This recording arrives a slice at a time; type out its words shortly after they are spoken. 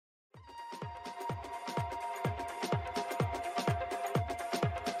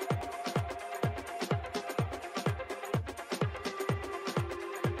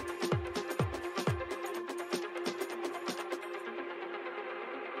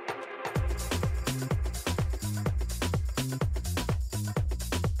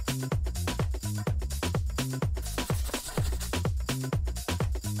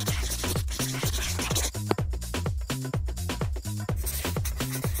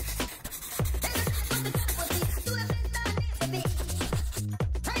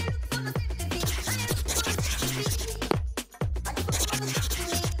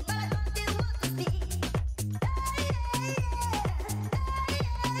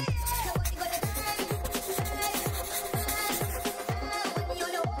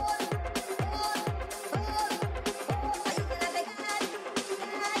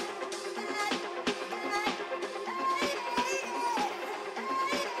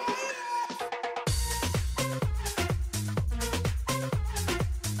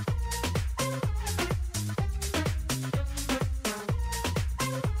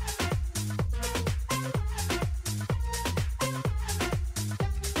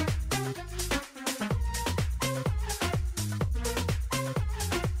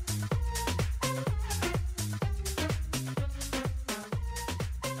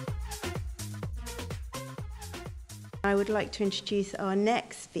I would like to introduce our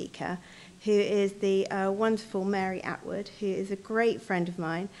next speaker, who is the wonderful Mary Attwood, who is a great friend of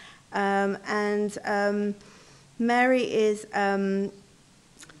mine. Mary is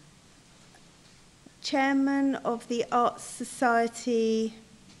chairman of the Arts Society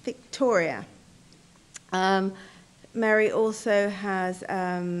Victoria. Mary also has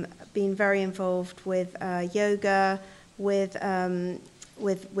been very involved with yoga, with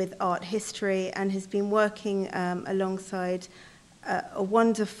art history, and has been working alongside a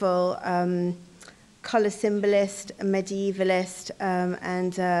wonderful colour symbolist, a medievalist,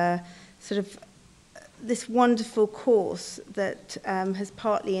 and sort of this wonderful course that has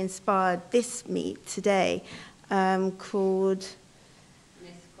partly inspired this meet today, called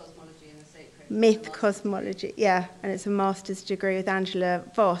Myth Cosmology, yeah, and it's a master's degree with Angela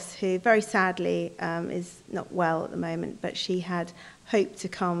Voss, who very sadly is not well at the moment, but she had hoped to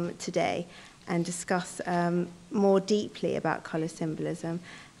come today and discuss more deeply about colour symbolism.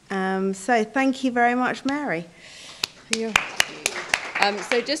 So thank you very much, Mary.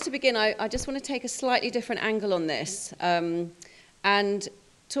 So just to begin, I just want to take a slightly different angle on this and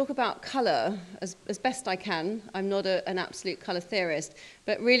talk about colour as best I can. I'm not an absolute colour theorist,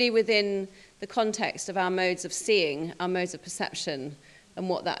 but really within the context of our modes of seeing, our modes of perception, and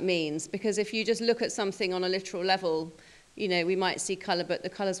what that means. Because if you just look at something on a literal level, you know, we might see colour, but the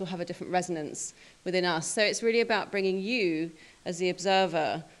colours will have a different resonance within us. So it's really about bringing you, as the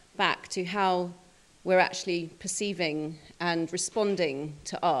observer, back to how we're actually perceiving and responding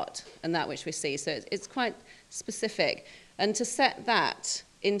to art and that which we see. So it's quite specific. And to set that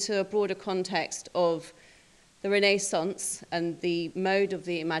into a broader context of the Renaissance and the mode of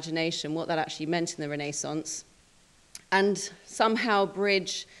the imagination, what that actually meant in the Renaissance, and somehow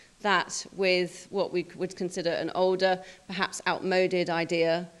bridge that with what we would consider an older, perhaps outmoded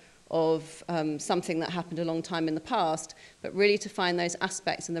idea of something that happened a long time in the past, but really to find those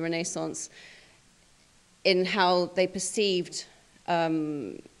aspects in the Renaissance in how they perceived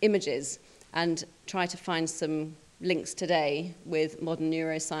images and try to find some links today with modern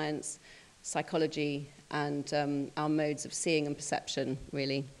neuroscience, psychology, and our modes of seeing and perception,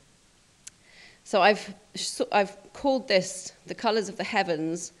 really. So I've called this The Colours of the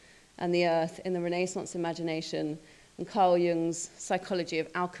Heavens and the Earth in the Renaissance Imagination and Carl Jung's Psychology of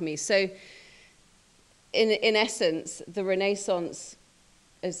Alchemy. So in essence, the Renaissance,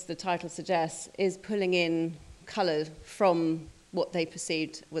 as the title suggests, is pulling in colour from what they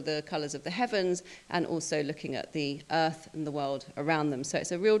perceived were the colours of the heavens, and also looking at the earth and the world around them. So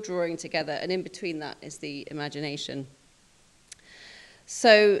it's a real drawing together, and in between that is the imagination.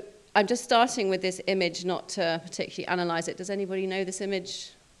 So I'm just starting with this image, not to particularly analyse it. Does anybody know this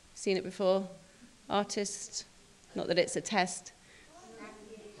image? Seen it before? Artist? Not that it's a test.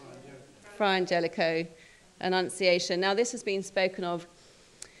 Fra Angelico, Annunciation. Now this has been spoken of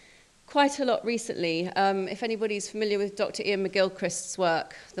quite a lot recently. If anybody's familiar with Dr. Ian McGilchrist's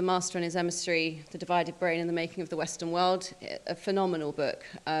work, The Master and His Emissary, The Divided Brain and the Making of the Western World, a phenomenal book.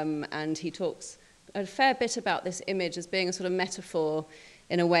 And he talks a fair bit about this image as being a sort of metaphor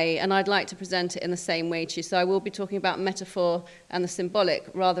in a way, and I'd like to present it in the same way to you. So I will be talking about metaphor and the symbolic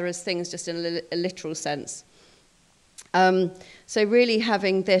rather as things just in a literal sense. So really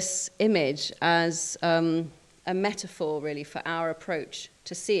having this image as a metaphor really for our approach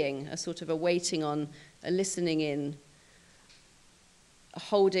to seeing, a sort of a waiting on, a listening in, a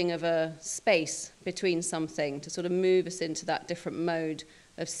holding of a space between something to sort of move us into that different mode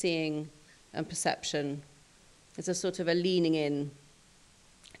of seeing and perception. It's a sort of a leaning in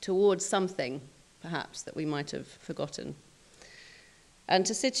towards something, perhaps, that we might have forgotten. And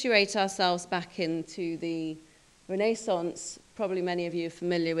to situate ourselves back into the Renaissance, probably many of you are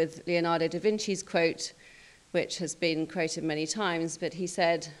familiar with Leonardo da Vinci's quote, which has been quoted many times, but he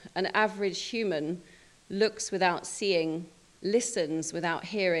said, "An average human looks without seeing, listens without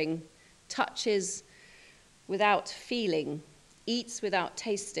hearing, touches without feeling, eats without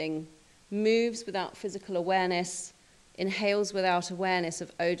tasting, moves without physical awareness, inhales without awareness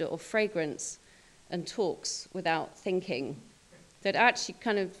of odor or fragrance, and talks without thinking." That actually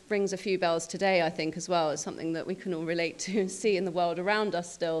kind of rings a few bells today, I think, as well. It's something that we can all relate to and see in the world around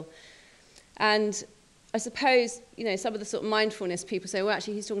us still. And I suppose, you know, some of the sort of mindfulness people say, well,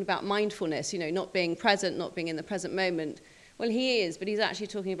 actually, he's talking about mindfulness, you know, not being present, not being in the present moment. Well, he is, but he's actually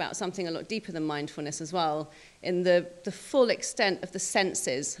talking about something a lot deeper than mindfulness as well, in the full extent of the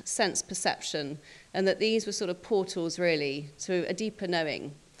senses, sense perception, and that these were sort of portals, really, to a deeper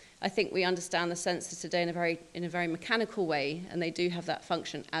knowing. I think we understand the senses today in a very mechanical way, and they do have that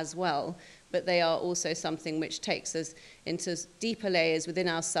function as well, but they are also something which takes us into deeper layers within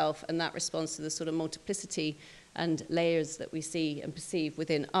ourselves, and that responds to the sort of multiplicity and layers that we see and perceive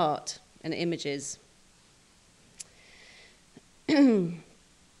within art and images. In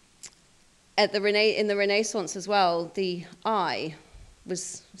the Renaissance as well, the eye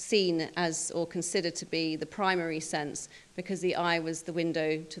was seen as, or considered to be, the primary sense, because the eye was the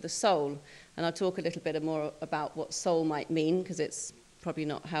window to the soul. And I'll talk a little bit more about what soul might mean, because it's probably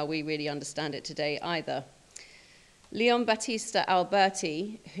not how we really understand it today either. Leon Battista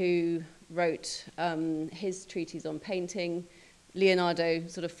Alberti, who wrote his treatise on painting, Leonardo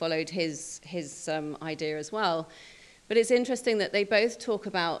sort of followed his idea as well. But it's interesting that they both talk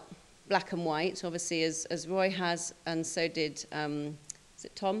about black and white, obviously, as Roy has, and so did, is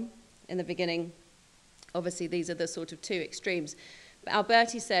it Tom, in the beginning? Obviously, these are the sort of two extremes. But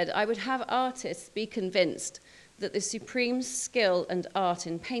Alberti said, "I would have artists be convinced that the supreme skill and art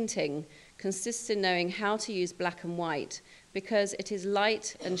in painting consists in knowing how to use black and white, because it is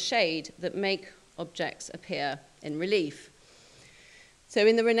light and shade that make objects appear in relief." So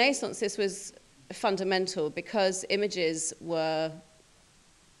in the Renaissance, this was fundamental, because images were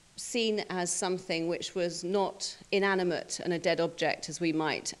seen as something which was not inanimate and a dead object as we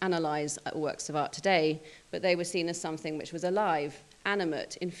might analyze works of art today, but they were seen as something which was alive,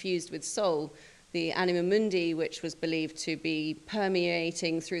 animate, infused with soul. The anima mundi, which was believed to be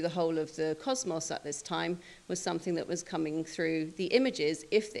permeating through the whole of the cosmos at this time, was something that was coming through the images,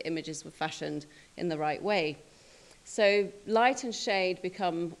 if the images were fashioned in the right way. So light and shade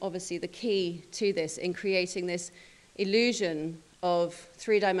become obviously the key to this, in creating this illusion of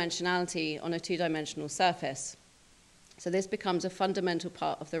three-dimensionality on a two-dimensional surface. So this becomes a fundamental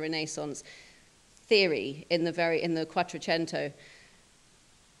part of the Renaissance theory in the Quattrocento.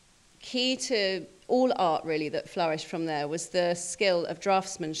 Key to all art, really, that flourished from there was the skill of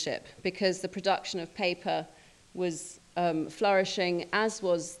draftsmanship, because the production of paper was flourishing, as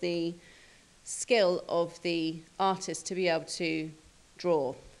was the skill of the artist to be able to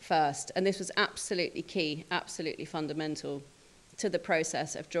draw first. And this was absolutely key, absolutely fundamental to the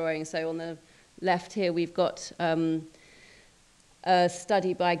process of drawing. So on the left here, we've got a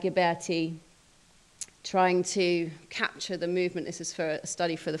study by Ghiberti trying to capture the movement. This is for a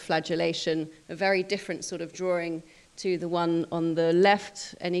study for the flagellation, a very different sort of drawing to the one on the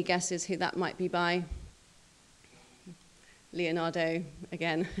left. Any guesses who that might be by? Leonardo,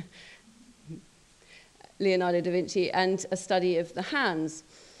 again. Leonardo da Vinci, and a study of the hands.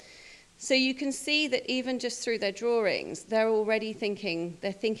 So you can see that even just through their drawings, they're already thinking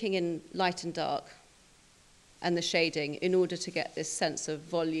in light and dark and the shading in order to get this sense of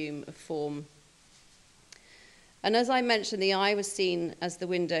volume, of form. And as I mentioned, the eye was seen as the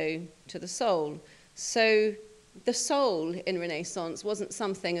window to the soul. So the soul in Renaissance wasn't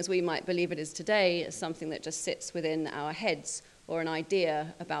something as we might believe it is today, as something that just sits within our heads, or an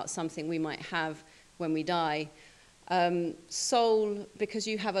idea about something we might have when we die. Soul, because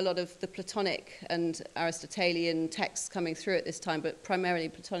you have a lot of the Platonic and Aristotelian texts coming through at this time, but primarily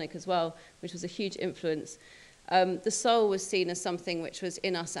Platonic as well, which was a huge influence. The soul was seen as something which was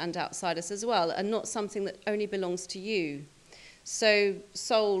in us and outside us as well, and not something that only belongs to you. So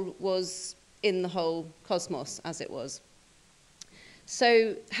soul was in the whole cosmos, as it was.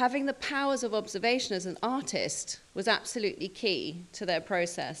 So having the powers of observation as an artist was absolutely key to their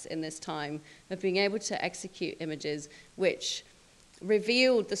process in this time of being able to execute images which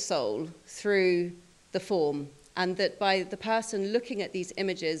revealed the soul through the form, and that by the person looking at these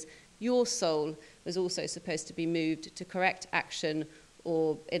images, your soul was also supposed to be moved to correct action,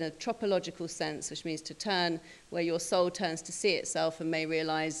 or in a tropological sense, which means to turn, where your soul turns to see itself and may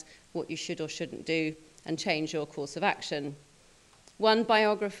realize what you should or shouldn't do and change your course of action. One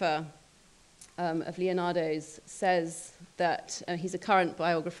biographer of Leonardo's says that, he's a current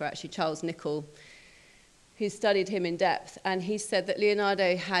biographer actually, Charles Nicholl, who studied him in depth, and he said that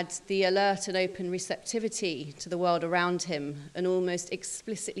Leonardo had the alert and open receptivity to the world around him, an almost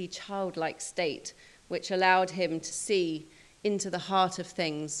explicitly childlike state, which allowed him to see into the heart of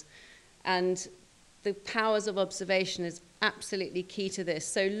things. And the powers of observation is absolutely key to this.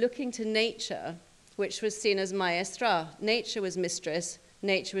 So looking to nature, which was seen as maestra, nature was mistress,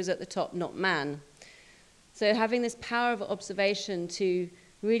 nature was at the top, not man. So having this power of observation to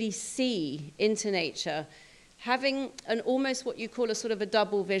really see into nature, having an almost what you call a sort of a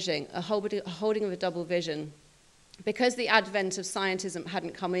double vision, a holding of a double vision. Because the advent of scientism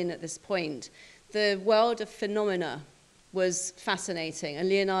hadn't come in at this point, the world of phenomena was fascinating. And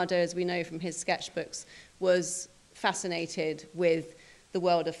Leonardo, as we know from his sketchbooks, was fascinated with the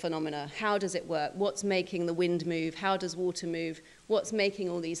world of phenomena. How does it work? What's making the wind move? How does water move? What's making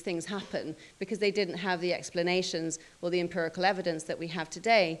all these things happen? Because they didn't have the explanations or the empirical evidence that we have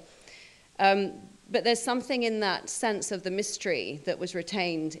today. But there's something in that sense of the mystery that was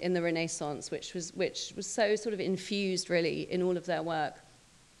retained in the Renaissance, which was so sort of infused, really, in all of their work.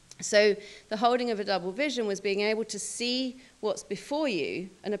 So the holding of a double vision was being able to see what's before you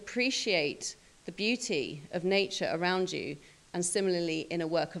and appreciate the beauty of nature around you, and similarly in a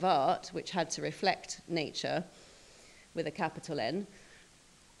work of art, which had to reflect nature with a capital N,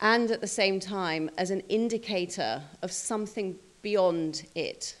 and at the same time as an indicator of something beyond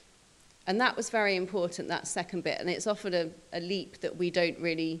it. And that was very important, that second bit, and it's often a leap that we don't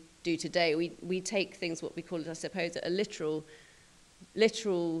really do today. We take things, what we call it, I suppose, a literal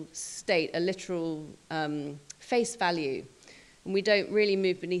state, a literal face value, and we don't really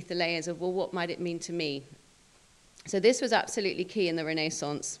move beneath the layers of, well, what might it mean to me? So this was absolutely key in the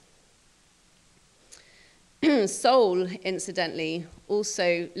Renaissance. Soul, incidentally,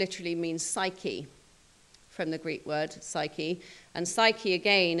 also literally means psyche, from the Greek word psyche. And psyche,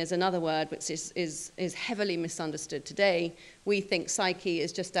 again, is another word which is heavily misunderstood today. We think psyche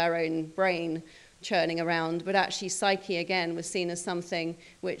is just our own brain churning around, but actually psyche, again, was seen as something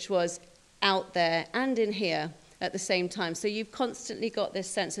which was out there and in here at the same time. So you've constantly got this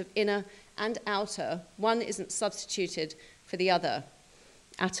sense of inner and outer. One isn't substituted for the other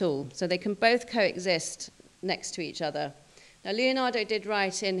at all. So they can both coexist next to each other. Now, Leonardo did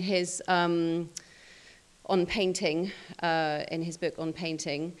write in his on painting, in his book on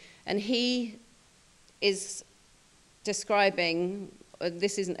painting, and he is describing,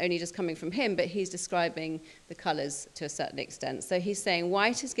 this isn't only just coming from him, but he's describing the colors to a certain extent. So he's saying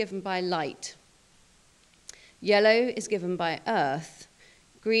white is given by light, yellow is given by earth,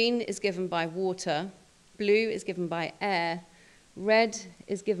 green is given by water, blue is given by air, red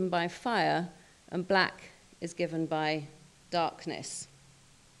is given by fire, and black is given by darkness.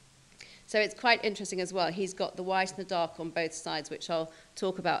 So it's quite interesting as well. He's got the white and the dark on both sides, which I'll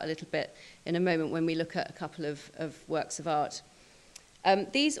talk about a little bit in a moment when we look at a couple of works of art.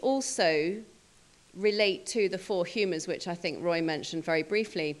 These also relate to the four humours, which I think Roy mentioned very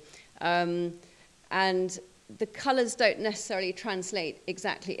briefly. And the colours don't necessarily translate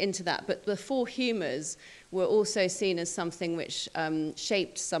exactly into that, but the four humours were also seen as something which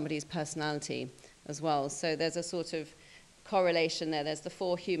shaped somebody's personality as well. So there's a sort of correlation there. There's the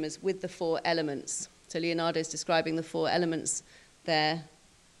four humours with the four elements. So Leonardo's describing the four elements there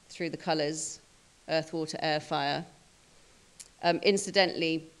through the colours: earth, water, air, fire.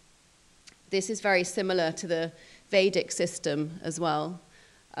 Incidentally, this is very similar to the Vedic system as well,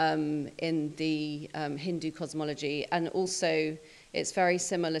 in the Hindu cosmology, and also it's very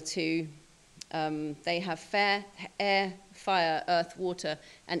similar to, they have air, fire, earth, water,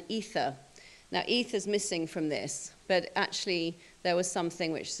 and ether. Now, ether's missing from this, but actually there was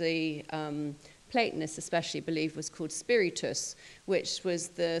something which the Platonists especially believed was called spiritus, which was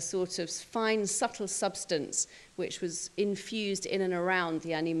the sort of fine, subtle substance which was infused in and around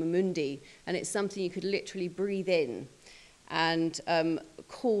the anima mundi, and it's something you could literally breathe in and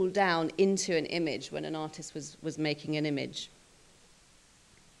call down into an image when an artist was making an image.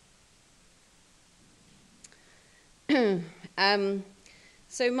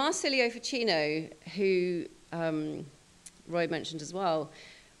 So Marsilio Ficino, who Roy mentioned as well,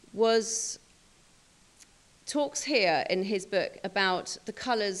 talks here in his book about the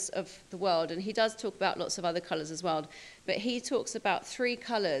colours of the world, and he does talk about lots of other colours as well, but he talks about three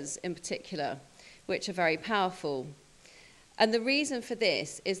colours in particular, which are very powerful. And the reason for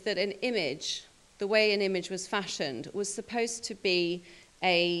this is that an image, the way an image was fashioned, was supposed to be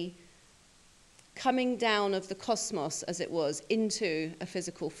a coming down of the cosmos, as it was, into a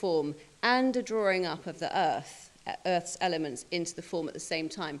physical form, and a drawing up of the Earth's elements into the form at the same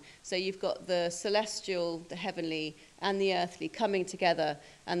time. So you've got the celestial, the heavenly, and the earthly coming together,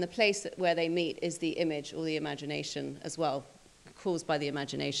 and the place where they meet is the image or the imagination as well, caused by the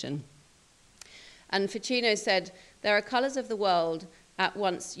imagination. And Ficino said, there are colours of the world at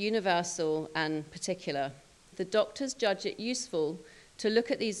once universal and particular. The doctors judge it useful to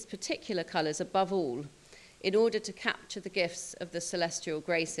look at these particular colours above all, in order to capture the gifts of the celestial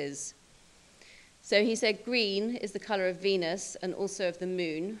graces. So he said green is the colour of Venus and also of the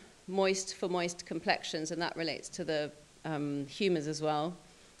moon, moist for moist complexions, and that relates to the humours as well.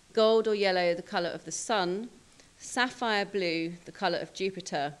 Gold or yellow, the colour of the sun. Sapphire blue, the colour of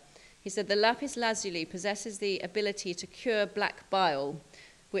Jupiter. He said the lapis lazuli possesses the ability to cure black bile,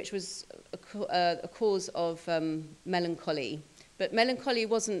 which was a cause of melancholy. But melancholy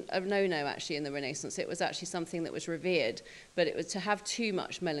wasn't a no-no, actually, in the Renaissance. It was actually something that was revered. But it was to have too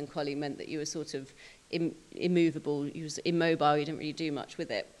much melancholy meant that you were sort of immovable, you was immobile, you didn't really do much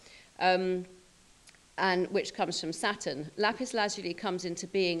with it. And which comes from Saturn. Lapis lazuli comes into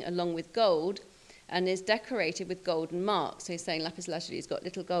being along with gold, and is decorated with golden marks. So he's saying lapis lazuli has got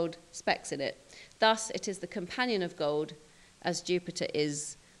little gold specks in it. Thus, it is the companion of gold, as Jupiter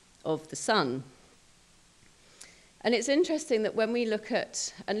is of the sun. And it's interesting that when we look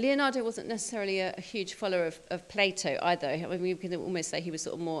at, and Leonardo wasn't necessarily a huge follower of Plato either. I mean, we can almost say he was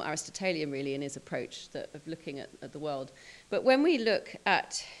sort of more Aristotelian really in his approach of looking at the world. But when we look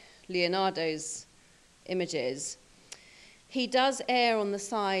at Leonardo's images, he does err on the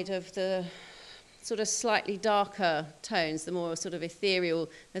side of the sort of slightly darker tones, the more sort of ethereal.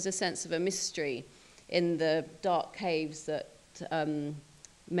 There's a sense of a mystery in the dark caves that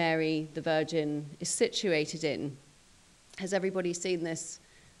Mary the Virgin is situated in. Has everybody seen this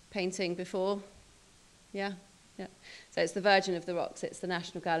painting before? Yeah? Yeah. So it's the Virgin of the Rocks. It's the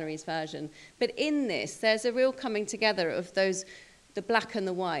National Gallery's version. But in this, there's a real coming together of those, the black and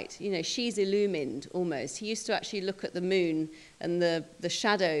the white. You know, she's illumined almost. He used to actually look at the moon and the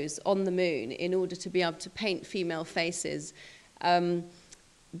shadows on the moon in order to be able to paint female faces.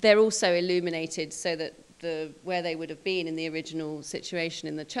 They're also illuminated so that where they would have been in the original situation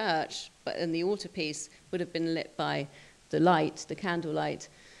in the church, but in the altarpiece, would have been lit by the light, the candlelight.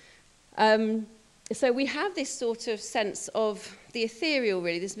 So we have this sort of sense of the ethereal,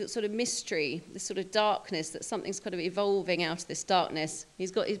 really, this sort of mystery, this sort of darkness, that something's kind of evolving out of this darkness. He's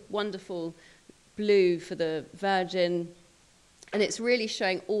got his wonderful blue for the Virgin, and it's really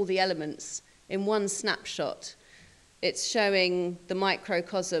showing all the elements in one snapshot. It's showing the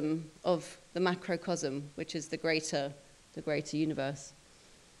microcosm of the macrocosm, which is the greater universe.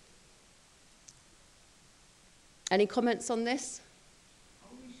 Any comments on this? Are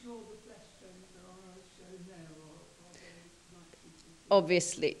we sure the flesh tones are as shown there, or are they likely to be?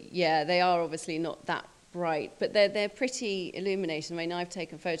 Obviously, yeah, they are obviously not that bright, but they're pretty illuminated. I mean, I've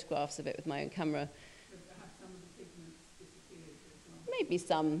taken photographs of it with my own camera. But perhaps some of the pigments disappeared, for example. Maybe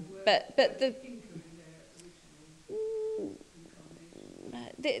some, but the Pinker in their original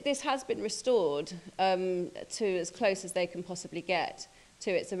incarnation. this has been restored to as close as they can possibly get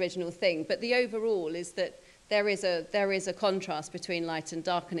to its original thing. But the overall is that there is a contrast between light and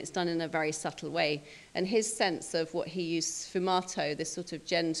dark, and it's done in a very subtle way. And his sense of what he used, sfumato, this sort of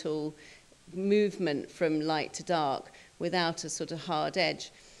gentle movement from light to dark without a sort of hard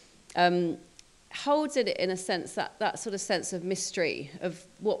edge, holds it in a sense, that sort of sense of mystery, of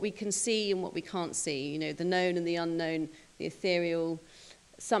what we can see and what we can't see, you know, the known and the unknown, the ethereal,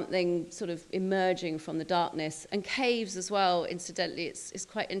 something sort of emerging from the darkness. And caves as well, incidentally, it's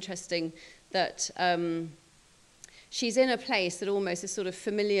quite interesting that she's in a place that almost is sort of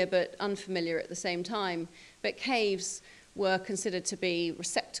familiar but unfamiliar at the same time. But caves were considered to be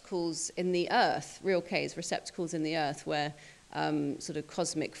receptacles in the earth, real caves, receptacles in the earth where sort of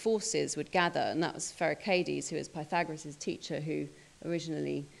cosmic forces would gather. And that was Pherecydes, who was Pythagoras' teacher, who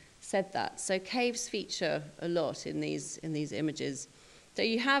originally said that. So caves feature a lot in these images. So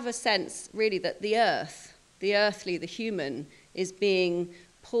you have a sense, really, that the earth, the earthly, the human, is being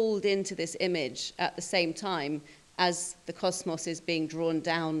pulled into this image at the same time as the cosmos is being drawn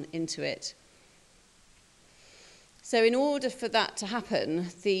down into it. So in order for that to happen,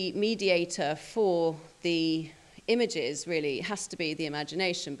 the mediator for the images really has to be the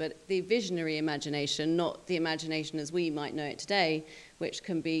imagination, but the visionary imagination, not the imagination as we might know it today, which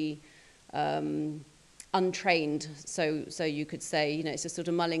can be untrained. So you could say, you know, it's just sort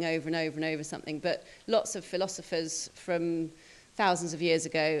of mulling over and over and over something. But lots of philosophers from thousands of years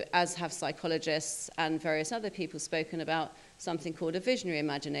ago, as have psychologists and various other people, spoken about something called a visionary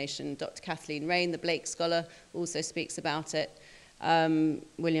imagination. Dr. Kathleen Raine, the Blake scholar, also speaks about it.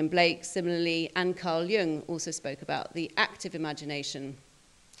 William Blake, similarly, and Carl Jung also spoke about the active imagination.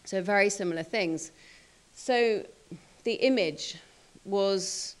 So very similar things. So the image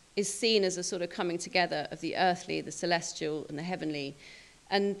is seen as a sort of coming together of the earthly, the celestial, and the heavenly.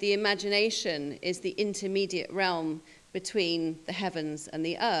 And the imagination is the intermediate realm between the heavens and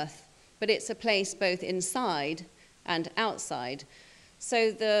the earth. But it's a place both inside and outside.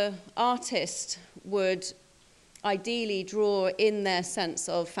 So the artist would ideally draw in their sense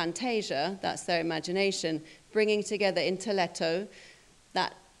of fantasia, that's their imagination, bringing together intelletto.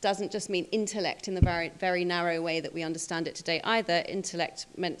 That doesn't just mean intellect in the very, very narrow way that we understand it today either. Intellect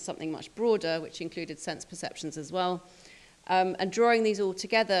meant something much broader, which included sense perceptions as well. And drawing these all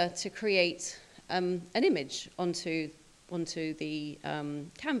together to create an image onto the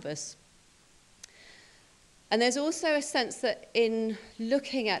canvas. And there's also a sense that in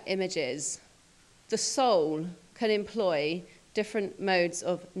looking at images, the soul can employ different modes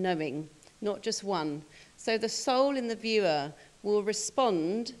of knowing, not just one. So the soul in the viewer will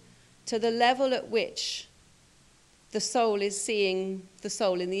respond to the level at which the soul is seeing the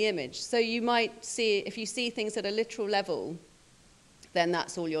soul in the image. So you might see, if you see things at a literal level, then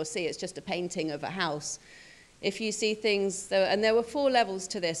that's all you'll see. It's just a painting of a house. If you see things, and there were 4 levels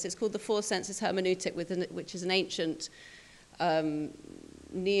to this. It's called the 4 senses hermeneutic, which is an ancient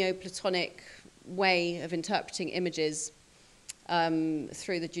Neoplatonic way of interpreting images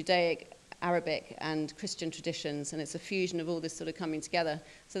through the Judaic, Arabic, and Christian traditions, and it's a fusion of all this sort of coming together.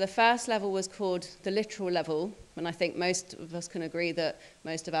 So the first level was called the literal level, and I think most of us can agree that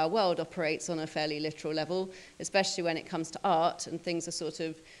most of our world operates on a fairly literal level, especially when it comes to art, and things are sort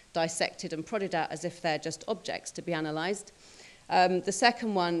of dissected and prodded at as if they're just objects to be analysed. The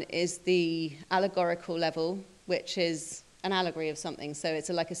second one is the allegorical level, which is an allegory of something. So it's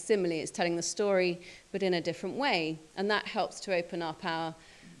like a simile, it's telling the story, but in a different way, and that helps to open up our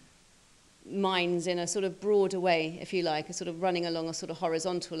minds in a sort of broader way, if you like, a sort of running along a sort of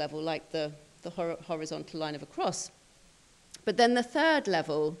horizontal level, like the horizontal line of a cross. But then the third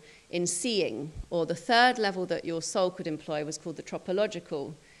level in seeing, or the third level that your soul could employ, was called the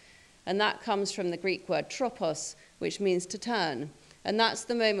tropological. And that comes from the Greek word tropos, which means to turn. And that's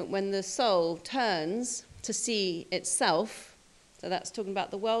the moment when the soul turns to see itself. So that's talking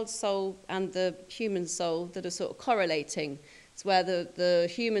about the world soul and the human soul that are sort of correlating. It's where the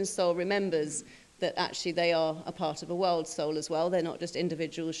human soul remembers that actually they are a part of a world soul as well. They're not just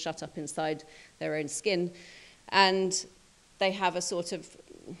individuals shut up inside their own skin. And they have a sort of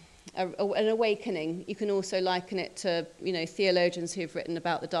an awakening. You can also liken it to, theologians who've written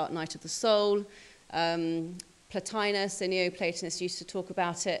about the dark night of the soul. Plotinus, a Neoplatonist, used to talk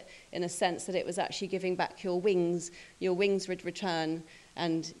about it in a sense that it was actually giving back your wings. Your wings would return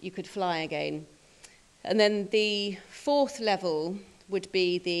and you could fly again. And then the fourth level would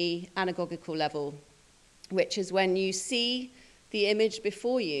be the anagogical level, which is when you see the image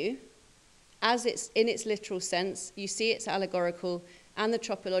before you as it's in its literal sense, you see it's allegorical and the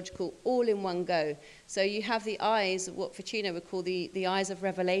tropological all in one go. So you have the eyes of what Ficino would call the eyes of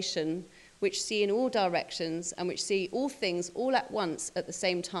revelation, which see in all directions and which see all things all at once at the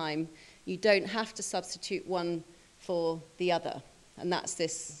same time. You don't have to substitute one for the other. And that's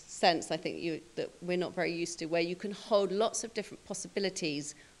this sense, I think, that we're not very used to, where you can hold lots of different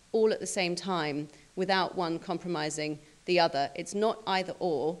possibilities all at the same time without one compromising the other. It's not either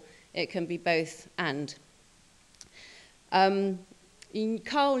or, it can be both and.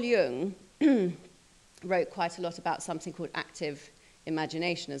 Carl Jung wrote quite a lot about something called active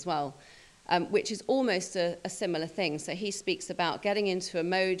imagination as well, which is almost a similar thing. So he speaks about getting into a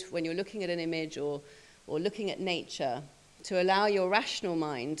mode when you're looking at an image or looking at nature to allow your rational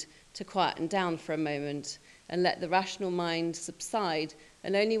mind to quieten down for a moment and let the rational mind subside.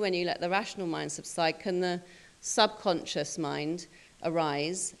 And only when you let the rational mind subside can the subconscious mind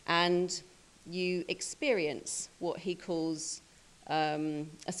arise and you experience what he calls a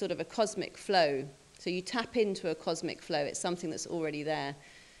sort of a cosmic flow. So you tap into a cosmic flow. It's something that's already there.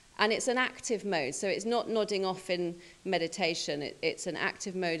 And it's an active mode. So it's not nodding off in meditation. It's an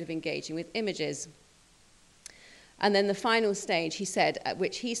active mode of engaging with images. And then the final stage, he said,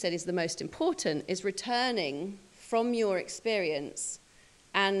 which he said is the most important, is returning from your experience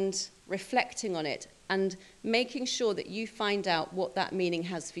and reflecting on it and making sure that you find out what that meaning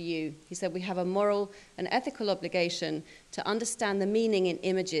has for you. He said we have a moral and ethical obligation to understand the meaning in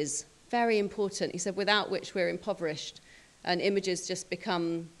images. Very important. He said without which we're impoverished and images just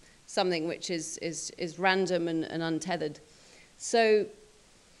become something which is random and untethered. So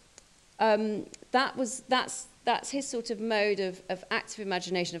that's his sort of mode of active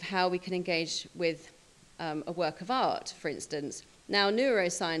imagination of how we can engage with a work of art, for instance. Now,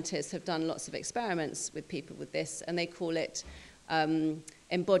 neuroscientists have done lots of experiments with people with this, and they call it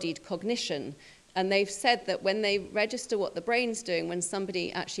embodied cognition. And they've said that when they register what the brain's doing, when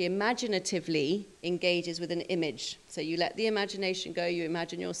somebody actually imaginatively engages with an image, so you let the imagination go, you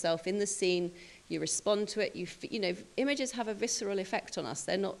imagine yourself in the scene, you respond to it, images have a visceral effect on us.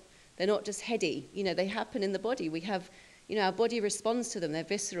 They're not just heady, they happen in the body. We have, our body responds to them, they're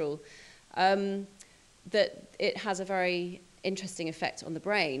visceral. That it has a very interesting effect on the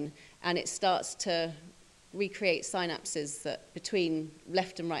brain, and it starts to recreate synapses between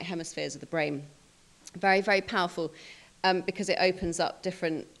left and right hemispheres of the brain. Very, very powerful, because it opens up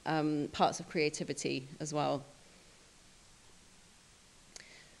different parts of creativity as well.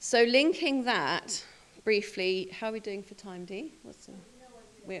 So linking that briefly, how are we doing for time, Dee?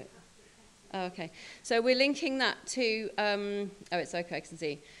 Okay, so we're linking that to, it's okay, I can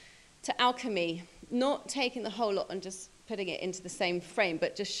see, to alchemy, not taking the whole lot and just putting it into the same frame,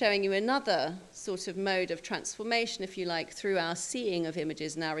 but just showing you another sort of mode of transformation, if you like, through our seeing of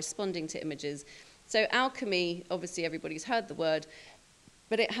images and our responding to images. So alchemy, obviously everybody's heard the word,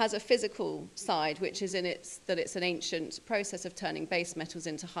 but it has a physical side, which is that it's an ancient process of turning base metals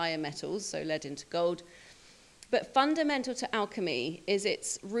into higher metals, so lead into gold. But fundamental to alchemy is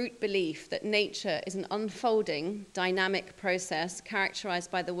its root belief that nature is an unfolding, dynamic process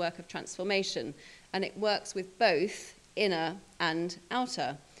characterized by the work of transformation, and it works with both inner and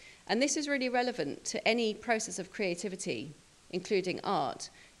outer. And this is really relevant to any process of creativity, including art.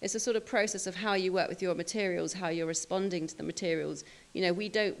 It's a sort of process of how you work with your materials, how you're responding to the materials. You know,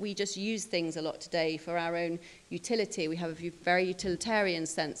 we just use things a lot today for our own utility. We have a very utilitarian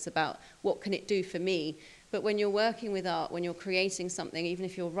sense about what can it do for me. But when you're working with art, when you're creating something, even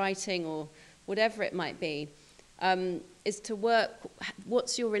if you're writing or whatever it might be, is to work,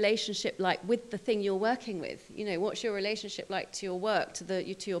 what's your relationship like with the thing you're working with? You know, what's your relationship like to your work,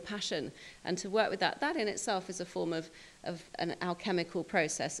 to your passion? And to work with that in itself is a form of an alchemical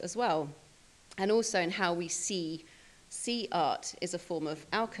process as well. And also in how we see art is a form of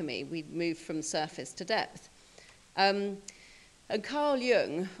alchemy. We move from surface to depth. And Carl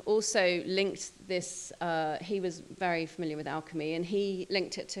Jung also linked this, he was very familiar with alchemy, and he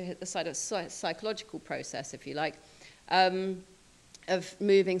linked it to the side of psychological process, if you like, of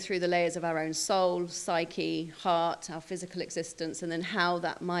moving through the layers of our own soul, psyche, heart, our physical existence, and then how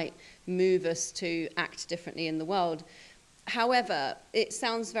that might move us to act differently in the world. However, it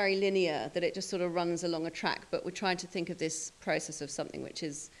sounds very linear, that it just sort of runs along a track, but we're trying to think of this process of something which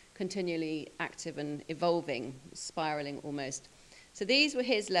is continually active and evolving, spiraling almost. So these were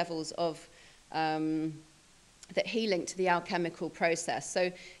his levels of, that he linked to the alchemical process.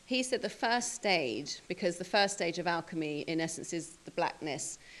 So he said the first stage, because the first stage of alchemy in essence is the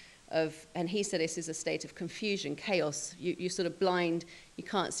blackness of, and he said this is a state of confusion, chaos. You're sort of blind, you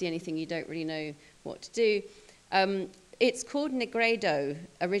can't see anything, you don't really know what to do. It's called Negredo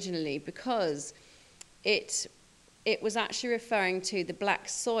originally because it was actually referring to the black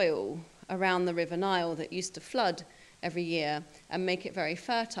soil around the River Nile that used to flood every year and make it very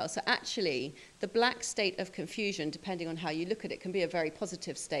fertile. So actually, the black state of confusion, depending on how you look at it, can be a very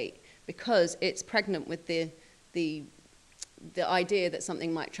positive state because it's pregnant with the idea that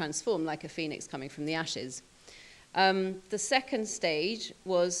something might transform, like a phoenix coming from the ashes. The second stage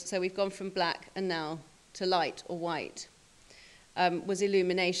was, so we've gone from black and now to light or white, was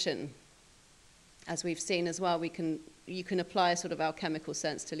illumination. As we've seen as well, you can apply a sort of alchemical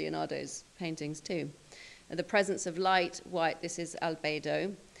sense to Leonardo's paintings too. The presence of light, white, this is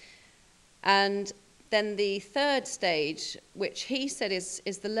albedo. And then the third stage, which he said is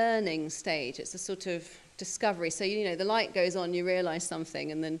the learning stage. It's a sort of discovery. So, you know, the light goes on, you realize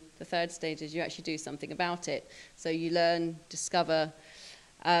something, and then the third stage is you actually do something about it. So you learn, discover,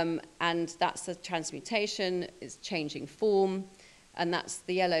 and that's the transmutation, is changing form, and that's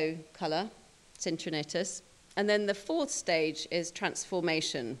the yellow color, cintrinatus. And then the fourth stage is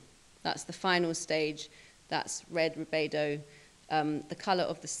transformation. That's the final stage. That's red rubedo, the color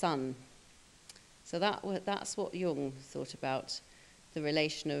of the sun. So that's what Jung thought about the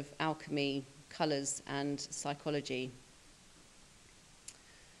relation of alchemy, colors, and psychology.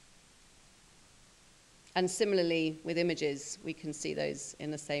 And similarly, with images, we can see those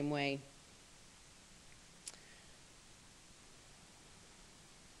in the same way.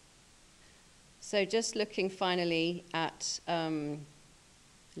 So just looking finally at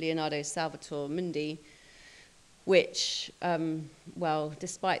Leonardo's Salvator Mundi, which, well,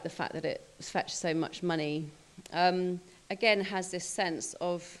 despite the fact that it fetched so much money, again has this sense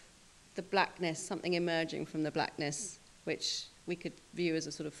of the blackness, something emerging from the blackness, which we could view as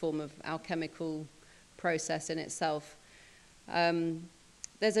a sort of form of alchemical process in itself.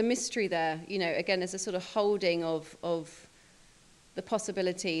 There's a mystery there, you know, again, there's a sort of holding of the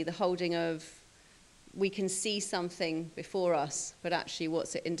possibility, the holding of we can see something before us, but actually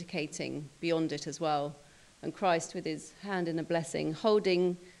what's it indicating beyond it as well. And Christ with his hand in a blessing,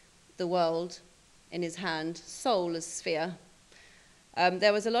 holding the world in his hand, soul as sphere.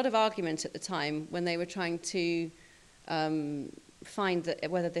 There was a lot of argument at the time when they were trying to find that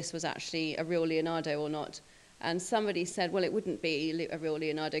whether this was actually a real Leonardo or not. And somebody said, well, it wouldn't be a real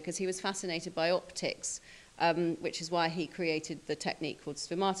Leonardo because he was fascinated by optics, which is why he created the technique called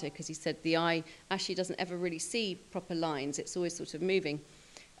sfumato, because he said the eye actually doesn't ever really see proper lines. It's always sort of moving.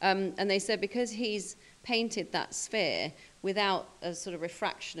 And they said because he's painted that sphere without a sort of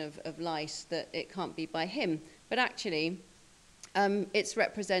refraction of light, that it can't be by him. But actually, it's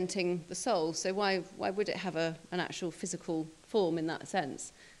representing the soul, so why would it have an actual physical form in that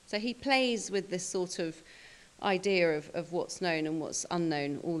sense? So he plays with this sort of idea of what's known and what's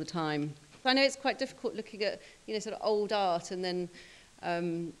unknown all the time. I know it's quite difficult looking at, you know, sort of old art and then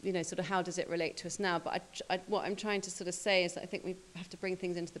You know, sort of how does it relate to us now? But what I'm trying to sort of say is that I think we have to bring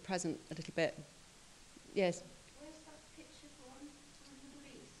things into the present a little bit. Yes? Where's that picture from? From the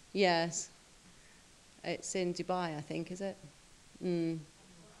Middle East? Yes. It's in Dubai, I think, is it?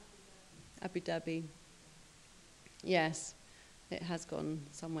 Abu Dhabi. Yes, it has gone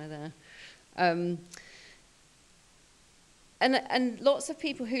somewhere there. And lots of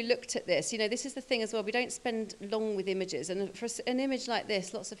people who looked at this, you know, this is the thing as well, we don't spend long with images. And for an image like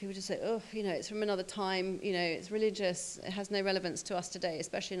this, lots of people just say, oh, you know, it's from another time, you know, it's religious, it has no relevance to us today,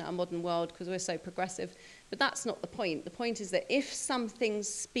 especially in our modern world because we're so progressive. But that's not the point. The point is that if something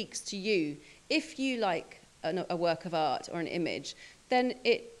speaks to you, if you like a work of art or an image, then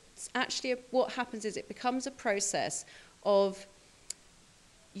it's actually, what happens is it becomes a process of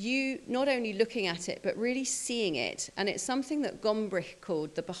you not only looking at it, but really seeing it. And it's something that Gombrich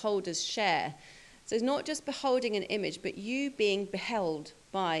called the beholder's share. So it's not just beholding an image, but you being beheld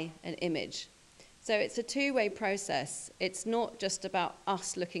by an image. So it's a two-way process. It's not just about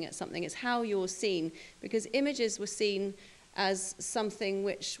us looking at something, it's how you're seen, because images were seen as something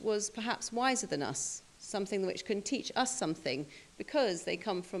which was perhaps wiser than us, something which can teach us something, because they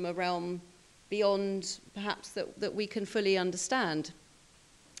come from a realm beyond perhaps that we can fully understand.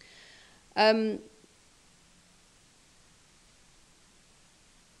 The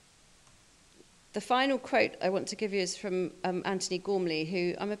final quote I want to give you is from Anthony Gormley,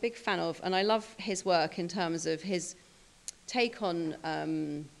 who I'm a big fan of, and I love his work in terms of his take on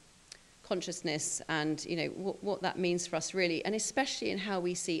consciousness and, you know, what that means for us really, and especially in how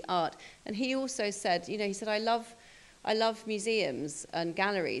we see art. And he also said, you know, he said, I love museums and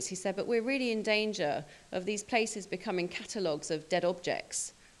galleries. He said, but we're really in danger of these places becoming catalogues of dead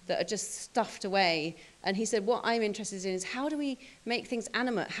objects that are just stuffed away. And he said, what I'm interested in is how do we make things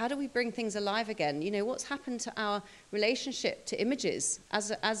animate? How do we bring things alive again? You know, what's happened to our relationship to images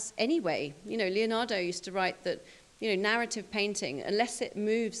as anyway? You know, Leonardo used to write that, you know, narrative painting, unless it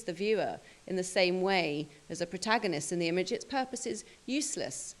moves the viewer in the same way as a protagonist in the image, its purpose is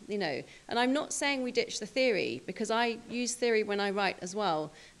useless, you know. And I'm not saying we ditch the theory, because I use theory when I write as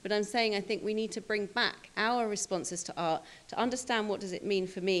well, but I'm saying I think we need to bring back our responses to art to understand what does it mean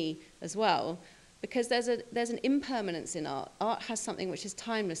for me as well, because there's an impermanence in art. Art has something which is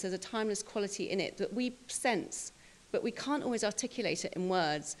timeless. There's a timeless quality in it that we sense, but we can't always articulate it in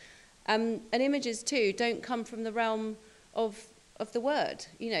words. And images too don't come from the realm of the word.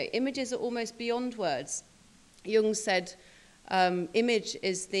 You know, images are almost beyond words. Jung said image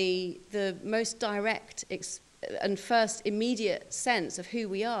is the most direct and first immediate sense of who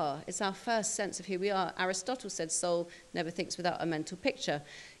we are. It's our first sense of who we are. Aristotle said soul never thinks without a mental picture.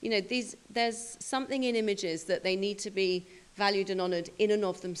 You know, there's something in images that they need to be valued and honoured in and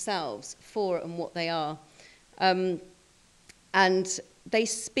of themselves for and what they are. And they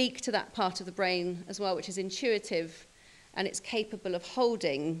speak to that part of the brain as well, which is intuitive, and it's capable of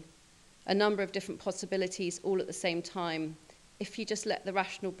holding a number of different possibilities all at the same time, if you just let the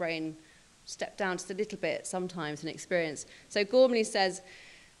rational brain step down just a little bit sometimes and experience. So Gormley says,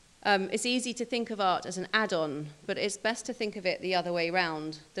 it's easy to think of art as an add-on, but it's best to think of it the other way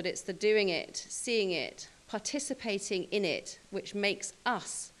around, that it's the doing it, seeing it, participating in it, which makes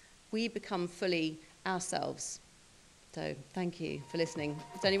us, we become fully ourselves. So thank you for listening.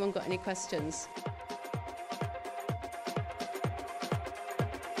 Has anyone got any questions?